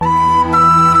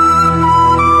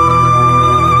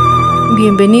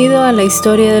Bienvenido a la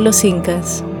historia de los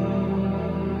Incas.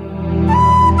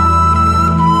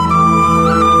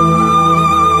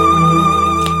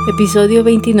 Episodio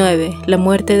 29. La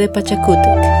muerte de Pachacutec.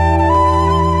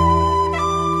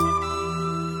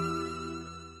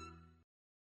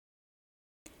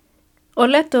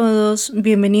 Hola a todos,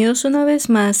 bienvenidos una vez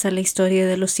más a la historia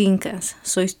de los Incas.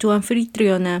 Soy tu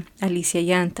anfitriona, Alicia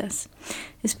Llantas.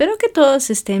 Espero que todos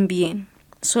estén bien.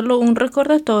 Solo un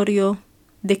recordatorio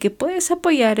de que puedes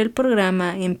apoyar el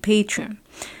programa en Patreon.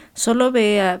 Solo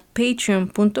ve a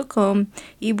patreon.com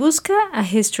y busca a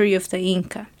History of the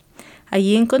Inca.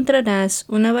 Allí encontrarás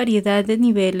una variedad de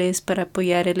niveles para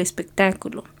apoyar el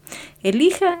espectáculo.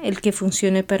 Elija el que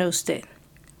funcione para usted.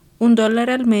 $1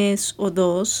 al mes o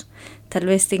 $2. Tal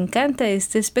vez te encanta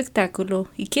este espectáculo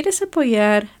y quieres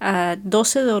apoyar a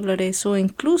 $12 o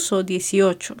incluso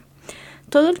 $18.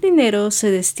 Todo el dinero se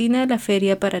destina a la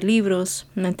feria para libros,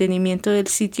 mantenimiento del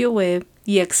sitio web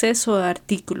y acceso a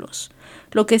artículos.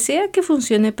 Lo que sea que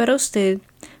funcione para usted,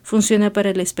 funciona para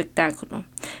el espectáculo.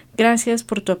 Gracias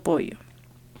por tu apoyo.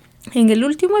 En el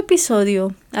último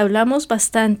episodio hablamos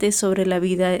bastante sobre la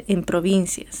vida en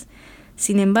provincias.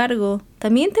 Sin embargo,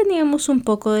 también teníamos un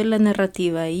poco de la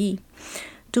narrativa ahí.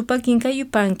 Tupac Inca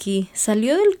Yupanqui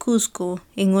salió del Cusco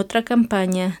en otra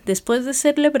campaña después de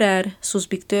celebrar sus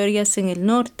victorias en el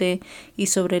norte y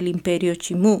sobre el imperio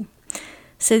Chimú.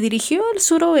 Se dirigió al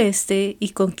suroeste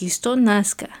y conquistó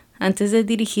Nazca antes de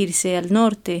dirigirse al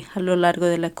norte a lo largo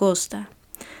de la costa.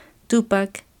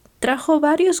 Tupac trajo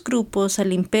varios grupos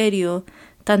al imperio,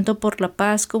 tanto por la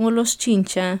paz como los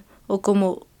Chincha o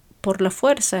como por la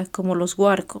fuerza como los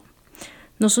Huarco.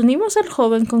 Nos unimos al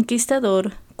joven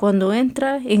conquistador cuando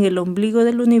entra en el ombligo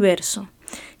del universo,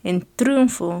 en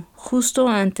triunfo justo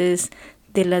antes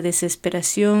de la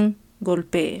desesperación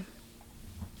golpee.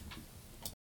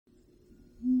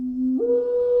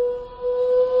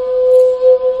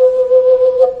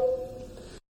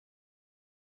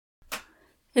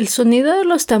 El sonido de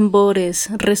los tambores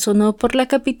resonó por la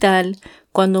capital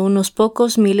cuando unos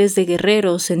pocos miles de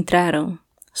guerreros entraron,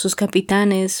 sus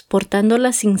capitanes portando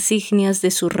las insignias de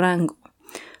su rango.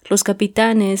 Los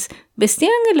capitanes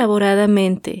vestían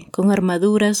elaboradamente con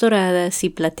armaduras doradas y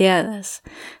plateadas.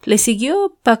 Le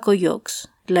siguió Pacoyocs,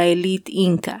 la élite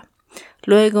inca.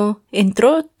 Luego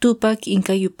entró Tupac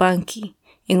Inca Yupanqui,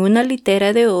 en una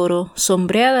litera de oro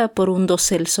sombreada por un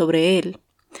dosel sobre él.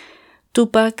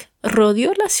 Tupac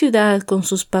rodeó la ciudad con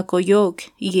sus Pacoyoc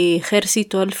y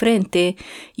ejército al frente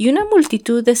y una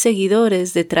multitud de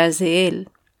seguidores detrás de él.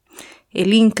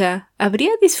 El Inca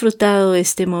habría disfrutado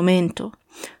este momento.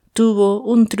 Tuvo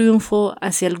un triunfo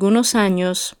hace algunos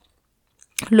años,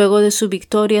 luego de su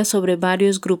victoria sobre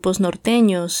varios grupos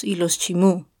norteños y los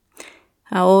Chimú.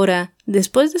 Ahora,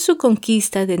 después de su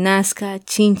conquista de Nazca,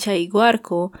 Chincha y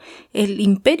Huarco, el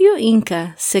imperio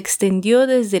Inca se extendió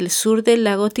desde el sur del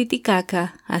lago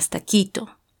Titicaca hasta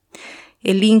Quito.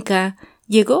 El Inca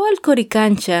llegó al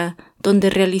Coricancha, donde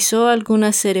realizó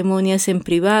algunas ceremonias en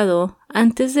privado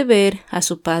antes de ver a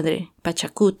su padre,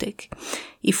 Pachacutec,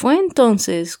 y fue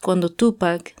entonces cuando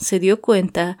Tupac se dio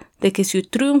cuenta de que su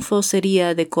triunfo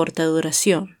sería de corta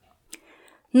duración.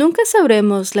 Nunca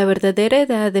sabremos la verdadera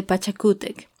edad de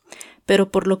Pachacutec, pero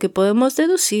por lo que podemos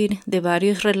deducir de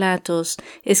varios relatos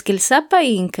es que el Zapa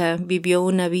Inca vivió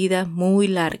una vida muy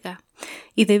larga,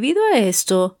 y debido a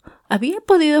esto había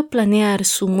podido planear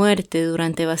su muerte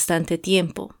durante bastante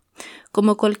tiempo.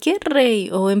 Como cualquier rey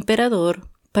o emperador,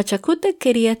 Pachacutec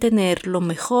quería tener lo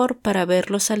mejor para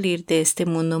verlo salir de este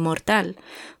mundo mortal,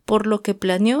 por lo que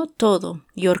planeó todo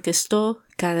y orquestó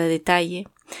cada detalle.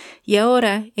 Y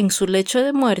ahora, en su lecho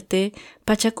de muerte,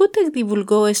 Pachacutec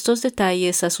divulgó estos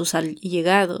detalles a sus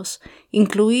allegados,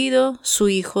 incluido su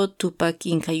hijo Tupac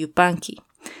Inca Yupanqui.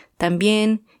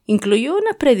 También incluyó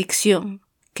una predicción,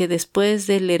 que después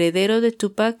del heredero de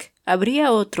Tupac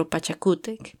habría otro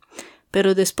Pachacutec.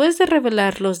 Pero después de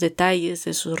revelar los detalles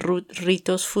de sus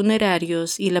ritos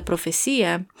funerarios y la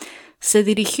profecía, se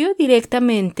dirigió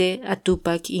directamente a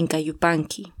Tupac Inca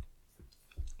Yupanqui.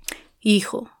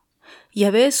 Hijo, ya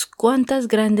ves cuántas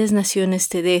grandes naciones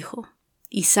te dejo,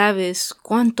 y sabes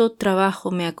cuánto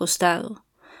trabajo me ha costado.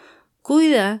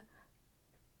 Cuida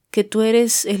que tú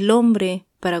eres el hombre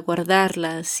para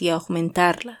guardarlas y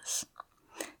aumentarlas.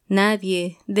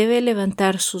 Nadie debe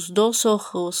levantar sus 2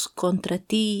 ojos contra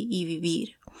ti y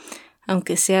vivir,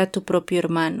 aunque sea tu propio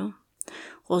hermano.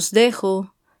 Os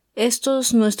dejo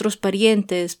estos nuestros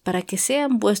parientes para que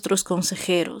sean vuestros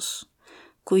consejeros.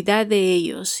 Cuidad de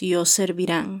ellos y os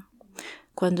servirán.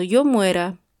 Cuando yo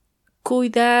muera,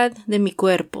 cuidad de mi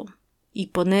cuerpo y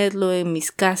ponedlo en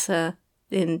mis casas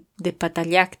de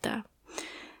Patallacta.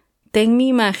 ten mi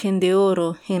imagen de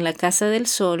oro en la casa del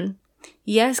sol,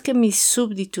 y haz que mis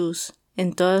súbditos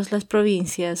en todas las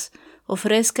provincias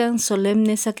ofrezcan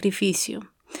solemne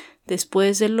sacrificio,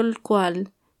 después de lo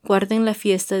cual guarden la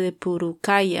fiesta de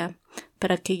Purucaya,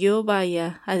 para que yo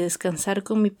vaya a descansar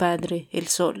con mi padre el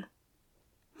sol.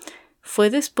 Fue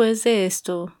después de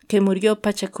esto que murió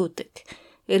Pachacutec,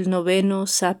 el 9º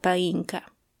Sapa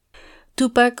Inca.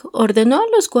 Túpac ordenó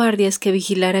a los guardias que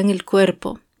vigilaran el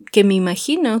cuerpo, que me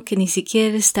imagino que ni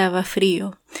siquiera estaba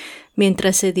frío,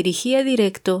 mientras se dirigía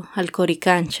directo al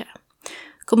Coricancha.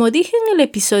 Como dije en el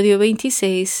episodio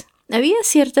 26, había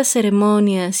ciertas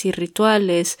ceremonias y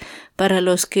rituales para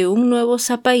los que un nuevo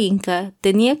Sapa Inca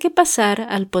tenía que pasar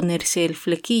al ponerse el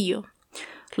flequillo.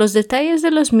 Los detalles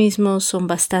de los mismos son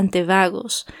bastante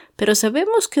vagos, pero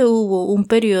sabemos que hubo un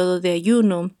periodo de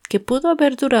ayuno que pudo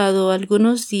haber durado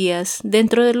algunos días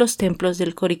dentro de los templos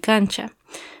del Coricancha.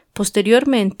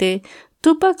 Posteriormente,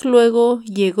 Túpac luego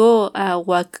llegó a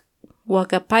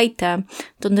Huacapaita,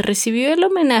 donde recibió el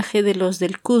homenaje de los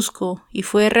del Cusco y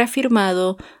fue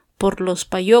reafirmado por los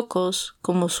payocos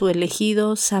como su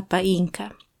elegido Sapa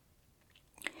Inca.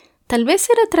 Tal vez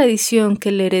era tradición que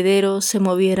el heredero se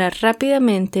moviera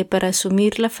rápidamente para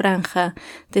asumir la franja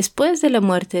después de la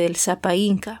muerte del Sapa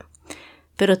Inca,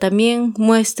 pero también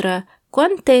muestra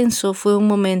cuán tenso fue un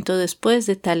momento después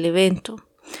de tal evento.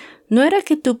 No era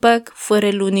que Túpac fuera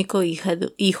el único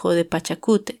hijo de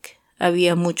Pachacutec,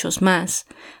 había muchos más.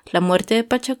 La muerte de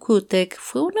Pachacutec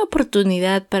fue una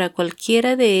oportunidad para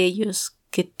cualquiera de ellos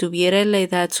que tuviera la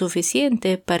edad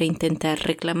suficiente para intentar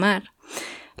reclamar,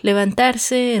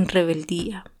 levantarse en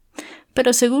rebeldía.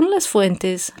 Pero según las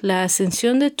fuentes, la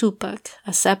ascensión de Túpac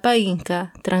a Sapa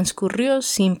Inca transcurrió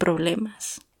sin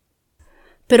problemas.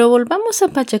 Pero volvamos a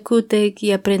Pachacutec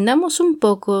y aprendamos un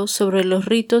poco sobre los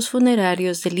ritos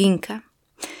funerarios del Inca.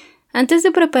 Antes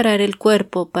de preparar el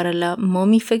cuerpo para la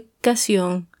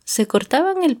momificación, se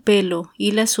cortaban el pelo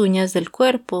y las uñas del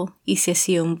cuerpo y se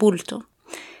hacía un bulto.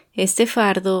 Este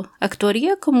fardo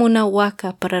actuaría como una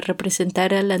huaca para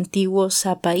representar al antiguo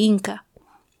Sapa Inca.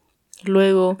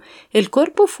 Luego, el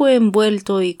cuerpo fue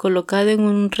envuelto y colocado en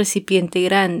un recipiente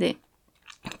grande,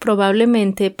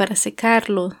 probablemente para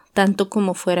secarlo tanto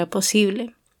como fuera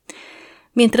posible.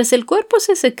 Mientras el cuerpo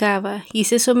se secaba y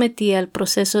se sometía al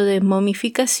proceso de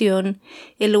momificación,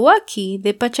 el huaqui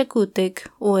de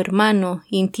Pachacutec, o hermano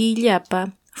Inti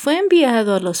Illapa, fue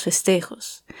enviado a los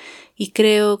festejos. Y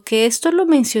creo que esto lo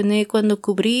mencioné cuando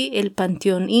cubrí el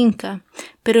panteón inca,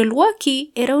 pero el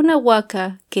huaqui era una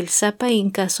huaca que el Sapa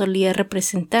Inca solía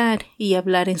representar y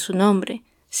hablar en su nombre,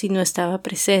 si no estaba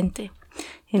presente.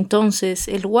 Entonces,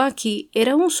 el huaqui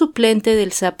era un suplente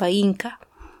del Sapa Inca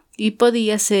y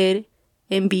podía ser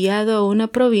enviado a una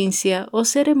provincia o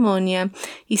ceremonia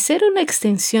y ser una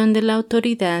extensión de la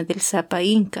autoridad del Sapa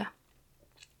Inca.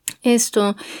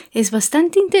 Esto es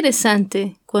bastante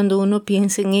interesante cuando uno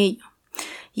piensa en ello,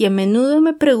 y a menudo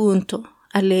me pregunto,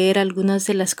 al leer algunas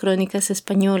de las crónicas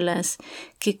españolas,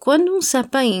 que cuando un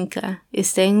Sapa Inca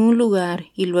está en un lugar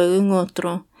y luego en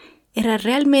otro, ¿era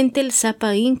realmente el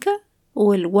Sapa Inca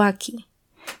o el huaqui?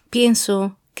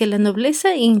 Pienso que la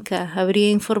nobleza inca habría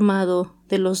informado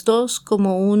de los dos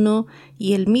como uno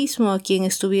y el mismo a quien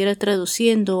estuviera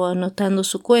traduciendo o anotando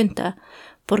su cuenta,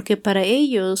 porque para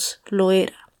ellos lo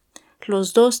era.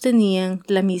 Los dos tenían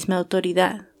la misma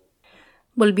autoridad.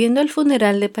 Volviendo al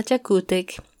funeral de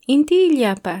Pachacutec, Inti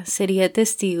Illapa sería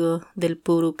testigo del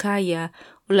Purucaya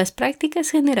o las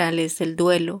prácticas generales del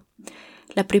duelo.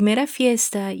 La primera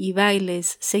fiesta y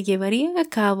bailes se llevarían a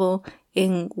cabo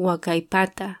en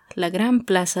Huacaipata, la gran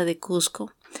plaza de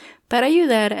Cusco, para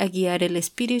ayudar a guiar el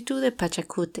espíritu de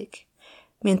Pachacutec.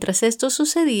 Mientras esto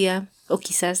sucedía, o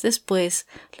quizás después,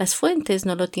 las fuentes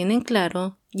no lo tienen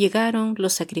claro, llegaron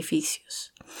los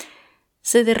sacrificios.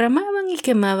 Se derramaban y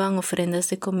quemaban ofrendas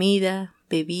de comida,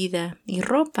 bebida y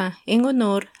ropa en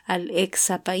honor al ex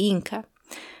Sapa Inca.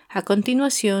 A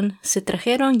continuación, se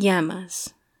trajeron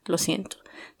llamas.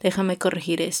 Déjame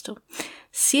corregir esto.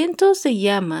 Cientos de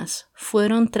llamas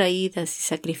fueron traídas y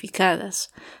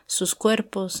sacrificadas. Sus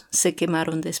cuerpos se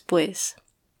quemaron después.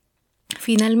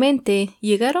 Finalmente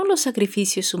llegaron los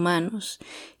sacrificios humanos,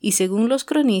 y según los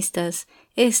cronistas,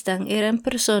 estas eran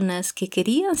personas que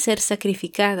querían ser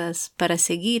sacrificadas para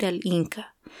seguir al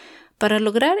Inca. Para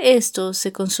lograr esto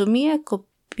se consumía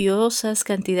copiosas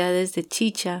cantidades de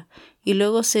chicha y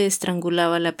luego se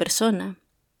estrangulaba a la persona.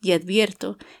 Y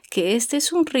advierto que este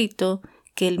es un rito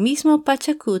que el mismo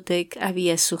Pachacutec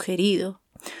había sugerido,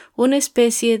 una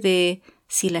especie de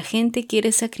si la gente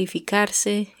quiere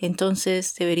sacrificarse,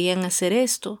 entonces deberían hacer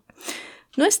esto.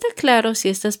 No está claro si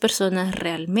estas personas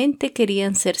realmente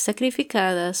querían ser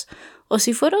sacrificadas o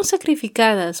si fueron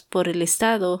sacrificadas por el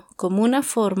Estado como una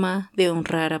forma de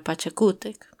honrar a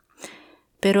Pachacútec.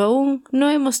 Pero aún no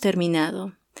hemos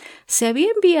terminado. Se había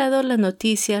enviado la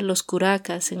noticia a los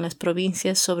curacas en las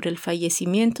provincias sobre el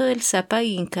fallecimiento del Sapa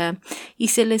Inca y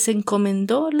se les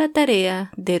encomendó la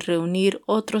tarea de reunir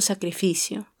otro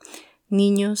sacrificio,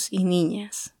 niños y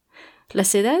niñas.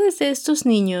 Las edades de estos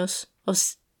niños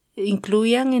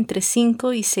incluían entre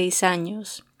 5 y 6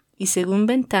 años, y según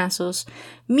ventazos,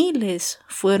 miles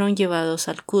fueron llevados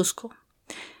al Cusco.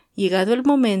 Llegado el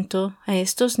momento, a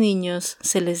estos niños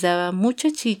se les daba mucha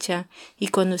chicha y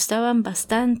cuando estaban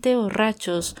bastante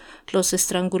borrachos los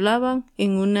estrangulaban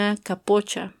en una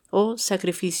capocha o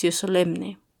sacrificio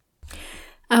solemne.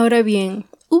 Ahora bien,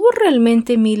 ¿hubo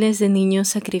realmente miles de niños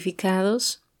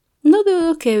sacrificados? No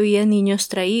dudo que había niños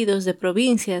traídos de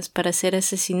provincias para ser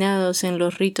asesinados en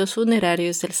los ritos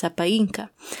funerarios del Sapa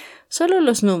Inca. Solo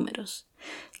los números.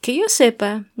 Que yo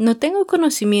sepa, no tengo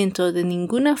conocimiento de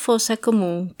ninguna fosa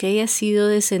común que haya sido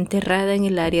desenterrada en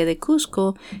el área de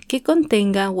Cusco que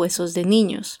contenga huesos de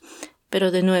niños. Pero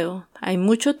de nuevo, hay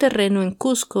mucho terreno en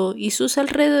Cusco y sus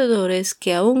alrededores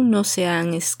que aún no se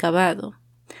han excavado.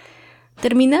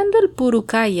 Terminando el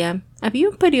Purucaya, había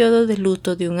un periodo de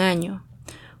luto de 1 año.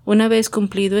 Una vez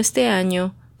cumplido este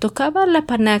año, tocaba a la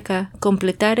panaca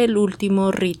completar el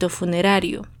último rito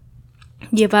funerario.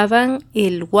 Llevaban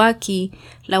el huaqui,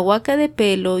 la huaca de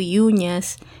pelo y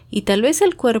uñas, y tal vez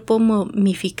el cuerpo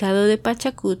momificado de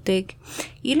Pachacútec,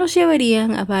 y los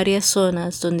llevarían a varias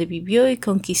zonas donde vivió y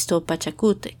conquistó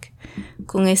Pachacútec.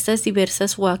 Con estas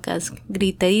diversas huacas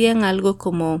gritarían algo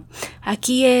como: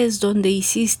 «Aquí es donde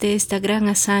hiciste esta gran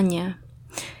hazaña.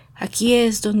 Aquí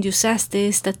es donde usaste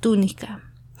esta túnica.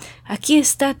 Aquí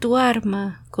está tu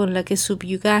arma con la que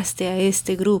subyugaste a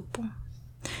este grupo».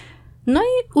 No hay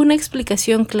una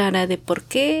explicación clara de por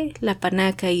qué la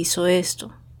panaca hizo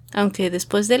esto, aunque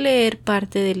después de leer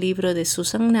parte del libro de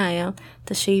Susan Nile,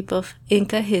 The Shape of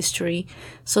Inca History,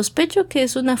 sospecho que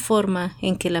es una forma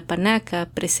en que la panaca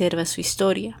preserva su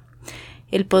historia.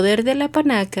 El poder de la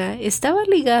panaca estaba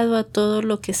ligado a todo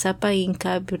lo que Sapa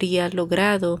Inca habría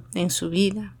logrado en su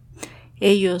vida.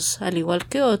 Ellos, al igual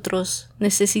que otros,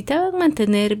 necesitaban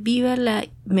mantener viva la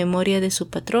memoria de su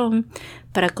patrón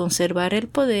para conservar el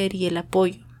poder y el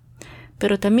apoyo,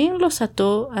 pero también los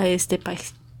ató a este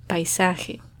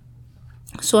paisaje.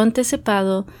 Su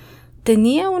antepasado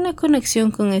tenía una conexión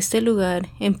con este lugar,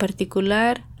 en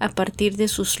particular a partir de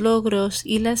sus logros,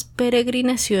 y las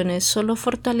peregrinaciones solo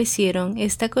fortalecieron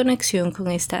esta conexión con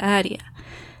esta área.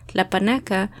 La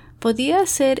panaca podía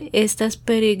hacer estas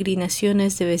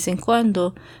peregrinaciones de vez en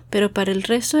cuando, pero para el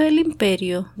resto del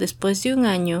imperio, después de 1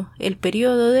 año, el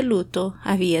periodo de luto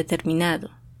había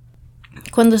terminado.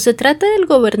 Cuando se trata del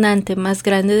gobernante más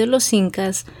grande de los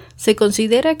incas, se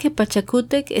considera que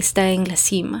Pachacútec está en la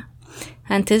cima.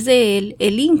 Antes de él,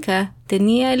 el Inca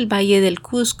tenía el Valle del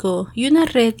Cusco y una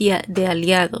red de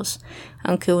aliados,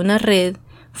 aunque una red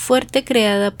fuerte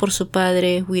creada por su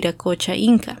padre Huiracocha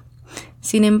Inca.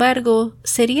 Sin embargo,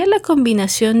 sería la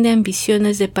combinación de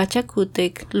ambiciones de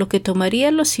Pachacútec lo que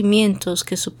tomaría los cimientos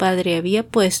que su padre había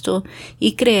puesto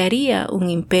y crearía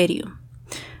un imperio.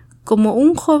 Como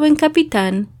un joven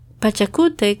capitán,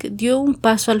 Pachacútec dio un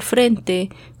paso al frente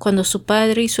cuando su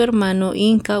padre y su hermano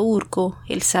Inca Urco,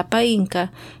 el Sapa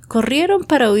Inca, corrieron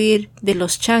para huir de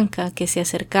los Chanca que se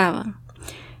acercaban.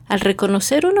 Al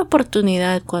reconocer una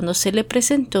oportunidad cuando se le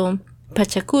presentó,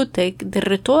 Pachacútec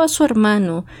derrotó a su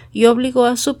hermano y obligó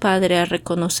a su padre a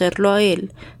reconocerlo a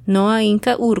él, no a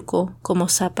Inca Urco, como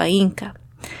Sapa Inca.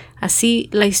 Así,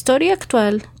 la historia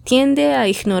actual tiende a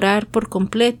ignorar por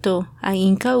completo a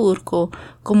Inca Urco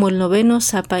como el 9º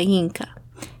Sapa Inca.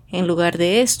 En lugar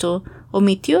de esto,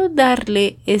 omitió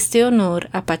darle este honor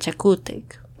a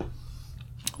Pachacútec.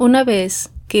 Una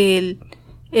vez que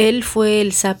él fue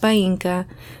el Sapa Inca,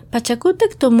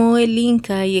 Pachacútec tomó el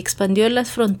Inca y expandió las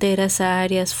fronteras a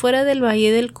áreas fuera del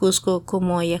Valle del Cusco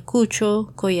como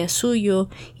Ayacucho, Collasuyo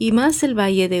y más el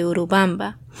Valle de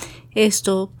Urubamba.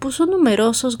 Esto puso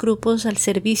numerosos grupos al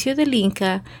servicio del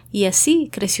Inca y así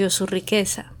creció su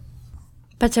riqueza.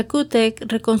 Pachacútec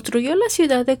reconstruyó la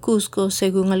ciudad de Cusco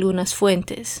según algunas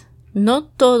fuentes. No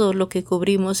todo lo que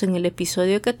cubrimos en el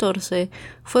episodio 14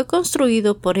 fue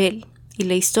construido por él, y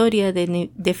la historia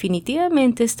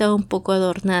definitivamente está un poco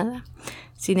adornada.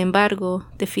 Sin embargo,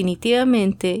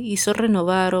 definitivamente hizo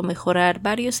renovar o mejorar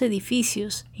varios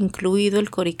edificios, incluido el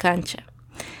Coricancha.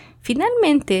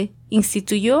 Finalmente,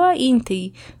 instituyó a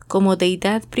Inti como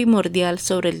deidad primordial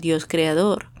sobre el dios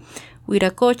creador,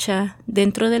 Huiracocha,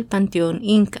 dentro del panteón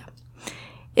inca.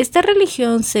 Esta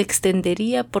religión se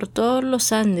extendería por todos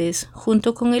los Andes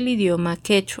junto con el idioma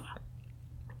quechua.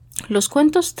 Los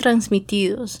cuentos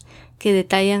transmitidos que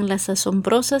detallan las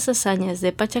asombrosas hazañas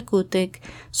de Pachacútec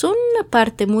son una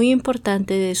parte muy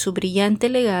importante de su brillante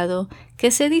legado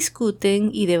que se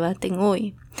discuten y debaten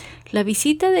hoy. La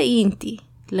visita de Inti,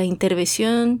 la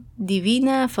intervención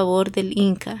divina a favor del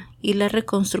Inca y la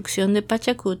reconstrucción de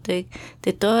Pachacútec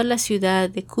de toda la ciudad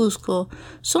de Cusco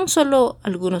son solo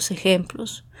algunos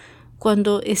ejemplos.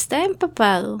 Cuando está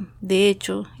empapado, de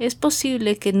hecho, es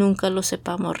posible que nunca lo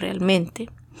sepamos realmente.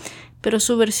 Pero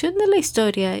su versión de la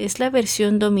historia es la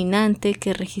versión dominante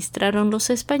que registraron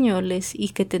los españoles y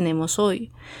que tenemos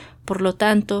hoy. Por lo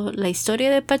tanto, la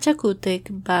historia de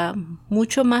Pachacútec va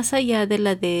mucho más allá de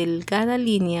la delgada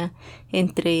línea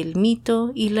entre el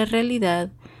mito y la realidad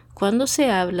cuando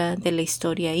se habla de la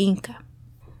historia inca.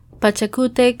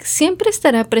 Pachacútec siempre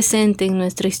estará presente en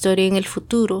nuestra historia en el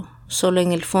futuro, solo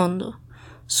en el fondo.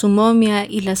 Su momia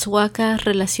y las huacas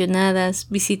relacionadas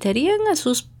visitarían a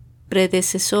sus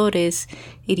predecesores,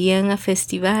 irían a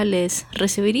festivales,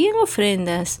 recibirían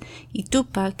ofrendas y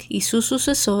Túpac y su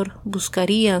sucesor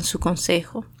buscarían su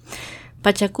consejo.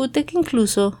 Pachacútec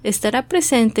incluso estará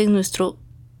presente en nuestro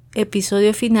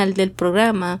episodio final del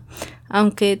programa,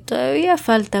 aunque todavía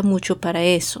falta mucho para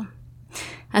eso.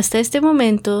 Hasta este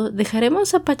momento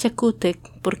dejaremos a Pachacútec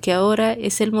porque ahora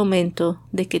es el momento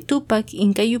de que Túpac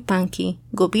Inca Yupanqui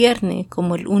gobierne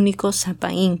como el único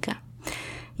Sapa Inca.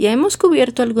 Ya hemos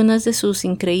cubierto algunas de sus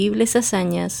increíbles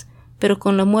hazañas, pero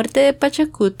con la muerte de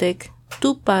Pachacútec,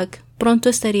 Túpac pronto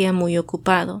estaría muy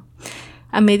ocupado.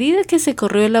 A medida que se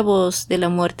corrió la voz de la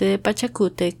muerte de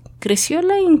Pachacútec, creció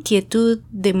la inquietud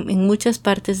en muchas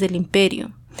partes del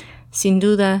imperio. Sin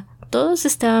duda, todos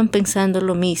estaban pensando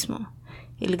lo mismo.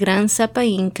 El gran Sapa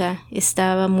Inca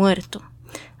estaba muerto.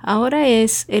 Ahora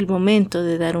es el momento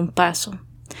de dar un paso.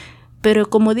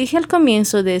 Pero como dije al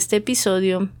comienzo de este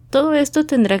episodio, todo esto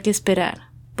tendrá que esperar,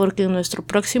 porque en nuestro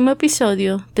próximo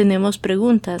episodio tenemos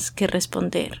preguntas que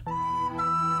responder.